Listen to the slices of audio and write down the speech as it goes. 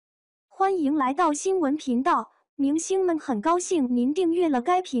欢迎来到新闻频道，明星们很高兴您订阅了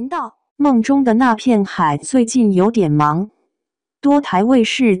该频道。梦中的那片海最近有点忙，多台卫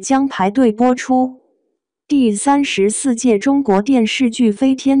视将排队播出。第34届中国电视剧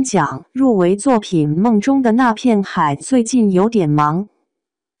飞天奖入围作品《梦中的那片海》最近有点忙，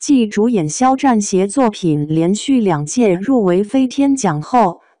继主演肖战协作品连续2届入围飞天奖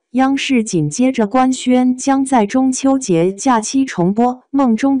后，央视紧接着官宣将在中秋节假期重播《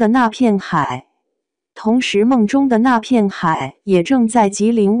梦中的那片海》，同时《梦中的那片海》也正在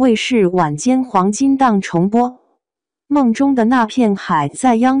吉林卫视晚间黄金档重播。《梦中的那片海》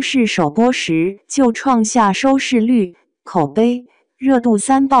在央视首播时就创下收视率、口碑、热度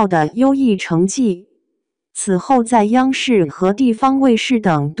3爆的优异成绩，此后在央视和地方卫视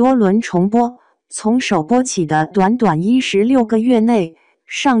等多轮重播，从首播起的短短16个月内，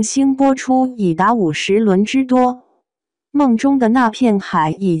上星播出已达50轮之多。梦中的那片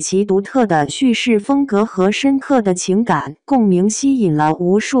海以其独特的叙事风格和深刻的情感共鸣吸引了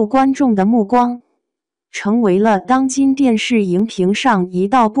无数观众的目光，成为了当今电视荧屏上一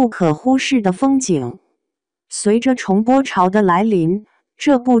道不可忽视的风景。随着重播潮的来临，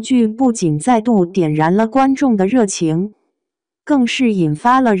这部剧不仅再度点燃了观众的热情，更是引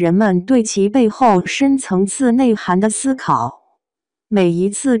发了人们对其背后深层次内涵的思考。每一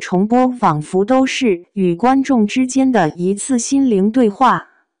次重播仿佛都是与观众之间的一次心灵对话，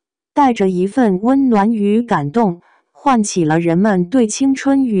带着一份温暖与感动，唤起了人们对青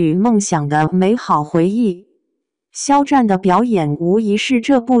春与梦想的美好回忆。肖战的表演无疑是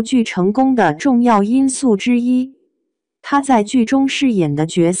这部剧成功的重要因素之一，他在剧中饰演的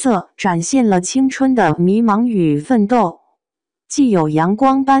角色展现了青春的迷茫与奋斗，既有阳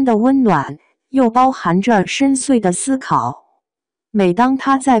光般的温暖，又包含着深邃的思考。每当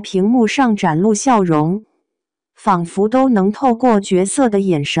他在屏幕上展露笑容，仿佛都能透过角色的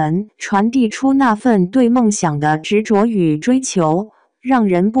眼神传递出那份对梦想的执着与追求，让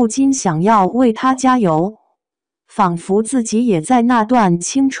人不禁想要为他加油，仿佛自己也在那段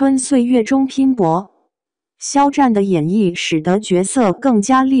青春岁月中拼搏。肖战的演绎使得角色更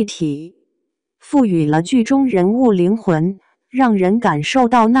加立体，赋予了剧中人物灵魂，让人感受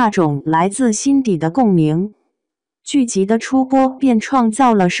到那种来自心底的共鸣。剧集的出播便创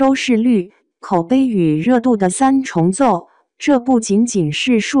造了收视率、口碑与热度的3重奏，这不仅仅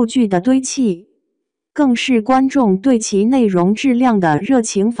是数据的堆砌，更是观众对其内容质量的热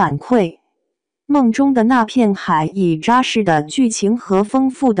情反馈。梦中的那片海以扎实的剧情和丰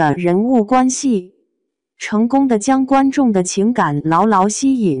富的人物关系，成功地将观众的情感牢牢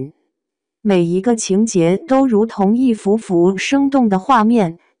吸引。每一个情节都如同一幅幅生动的画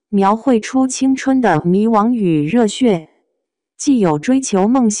面，描绘出青春的迷惘与热血，既有追求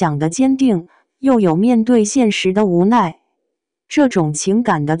梦想的坚定，又有面对现实的无奈。这种情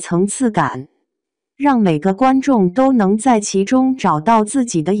感的层次感，让每个观众都能在其中找到自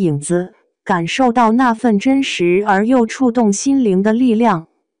己的影子，感受到那份真实而又触动心灵的力量。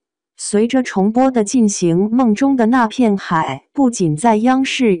随着重播的进行，梦中的那片海不仅在央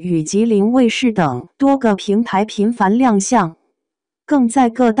视与吉林卫视等多个平台频繁亮相，更在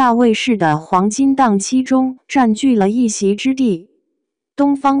各大卫视的黄金档期中占据了一席之地。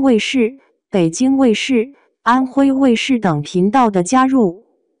东方卫视、北京卫视、安徽卫视等频道的加入，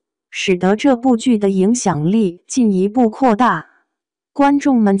使得这部剧的影响力进一步扩大。观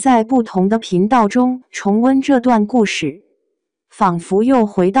众们在不同的频道中重温这段故事，仿佛又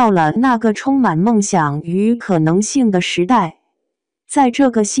回到了那个充满梦想与可能性的时代。在这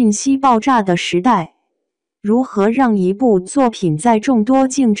个信息爆炸的时代，如何让一部作品在众多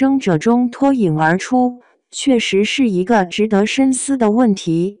竞争者中脱颖而出，确实是一个值得深思的问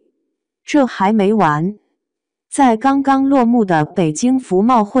题。这还没完，在刚刚落幕的北京服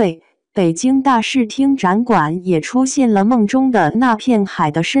贸会，北京大视听展馆也出现了梦中的那片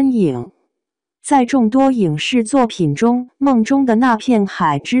海的身影。在众多影视作品中，梦中的那片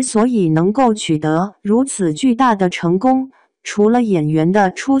海之所以能够取得如此巨大的成功，除了演员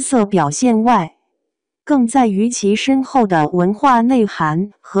的出色表现外，更在于其深厚的文化内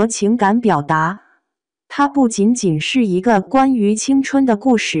涵和情感表达。它不仅仅是一个关于青春的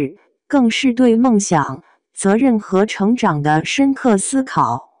故事，更是对梦想、责任和成长的深刻思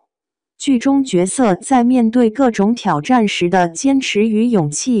考。剧中角色在面对各种挑战时的坚持与勇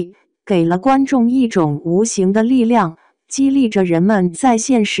气，给了观众一种无形的力量，激励着人们在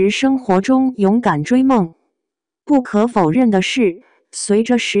现实生活中勇敢追梦。不可否认的是，随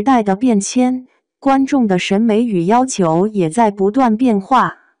着时代的变迁，观众的审美与要求也在不断变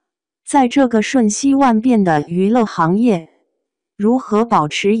化。在这个瞬息万变的娱乐行业，如何保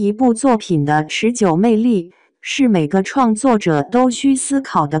持一部作品的持久魅力，是每个创作者都需思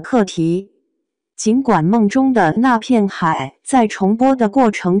考的课题。尽管梦中的那片海在重播的过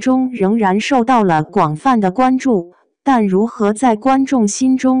程中仍然受到了广泛的关注，但如何在观众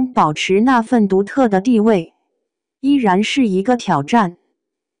心中保持那份独特的地位，依然是一个挑战。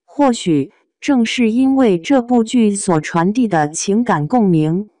或许正是因为这部剧所传递的情感共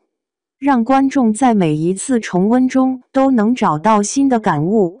鸣，让观众在每一次重温中都能找到新的感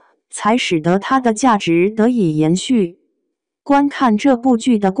悟，才使得它的价值得以延续。观看这部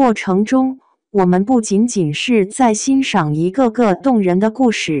剧的过程中，我们不仅仅是在欣赏一个个动人的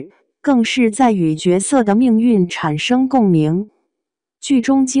故事，更是在与角色的命运产生共鸣。剧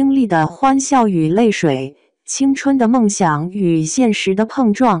中经历的欢笑与泪水，青春的梦想与现实的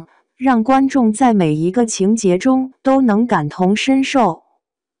碰撞，让观众在每一个情节中都能感同身受。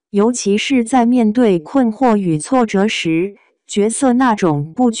尤其是在面对困惑与挫折时，角色那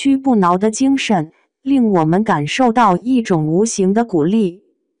种不屈不挠的精神，令我们感受到一种无形的鼓励。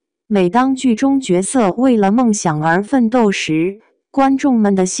每当剧中角色为了梦想而奋斗时，观众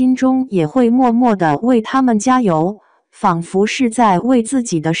们的心中也会默默地为他们加油，仿佛是在为自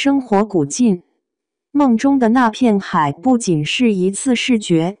己的生活鼓劲。梦中的那片海不仅是一次视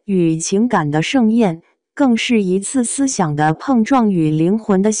觉与情感的盛宴，更是一次思想的碰撞与灵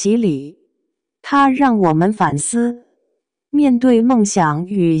魂的洗礼。它让我们反思，面对梦想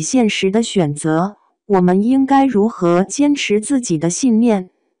与现实的选择，我们应该如何坚持自己的信念？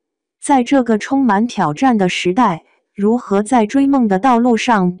在这个充满挑战的时代，如何在追梦的道路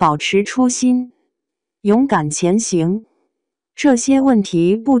上保持初心，勇敢前行？这些问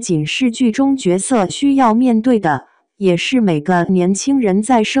题不仅是剧中角色需要面对的，也是每个年轻人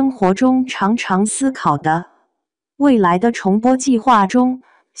在生活中常常思考的。未来的重播计划中，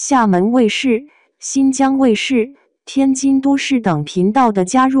厦门卫视、新疆卫视、天津都市等频道的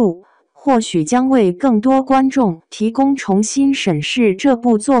加入，或许将为更多观众提供重新审视这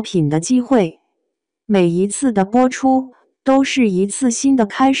部作品的机会。每一次的播出，都是一次新的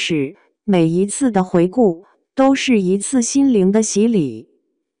开始，每一次的回顾，都是一次心灵的洗礼。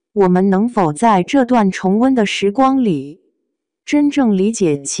我们能否在这段重温的时光里，真正理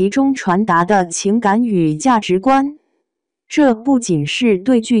解其中传达的情感与价值观？这不仅是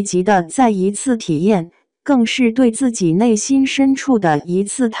对剧集的再一次体验，更是对自己内心深处的一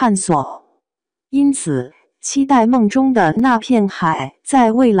次探索。因此，期待梦中的那片海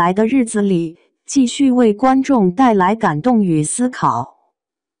在未来的日子里，继续为观众带来感动与思考。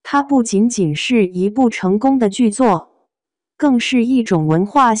它不仅仅是一部成功的剧作，更是一种文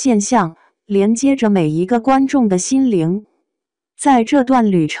化现象，连接着每一个观众的心灵。在这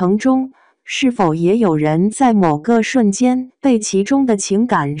段旅程中，是否也有人在某个瞬间被其中的情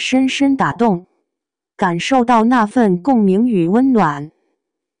感深深打动，感受到那份共鸣与温暖？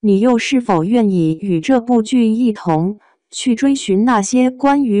你又是否愿意与这部剧一同去追寻那些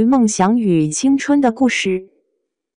关于梦想与青春的故事？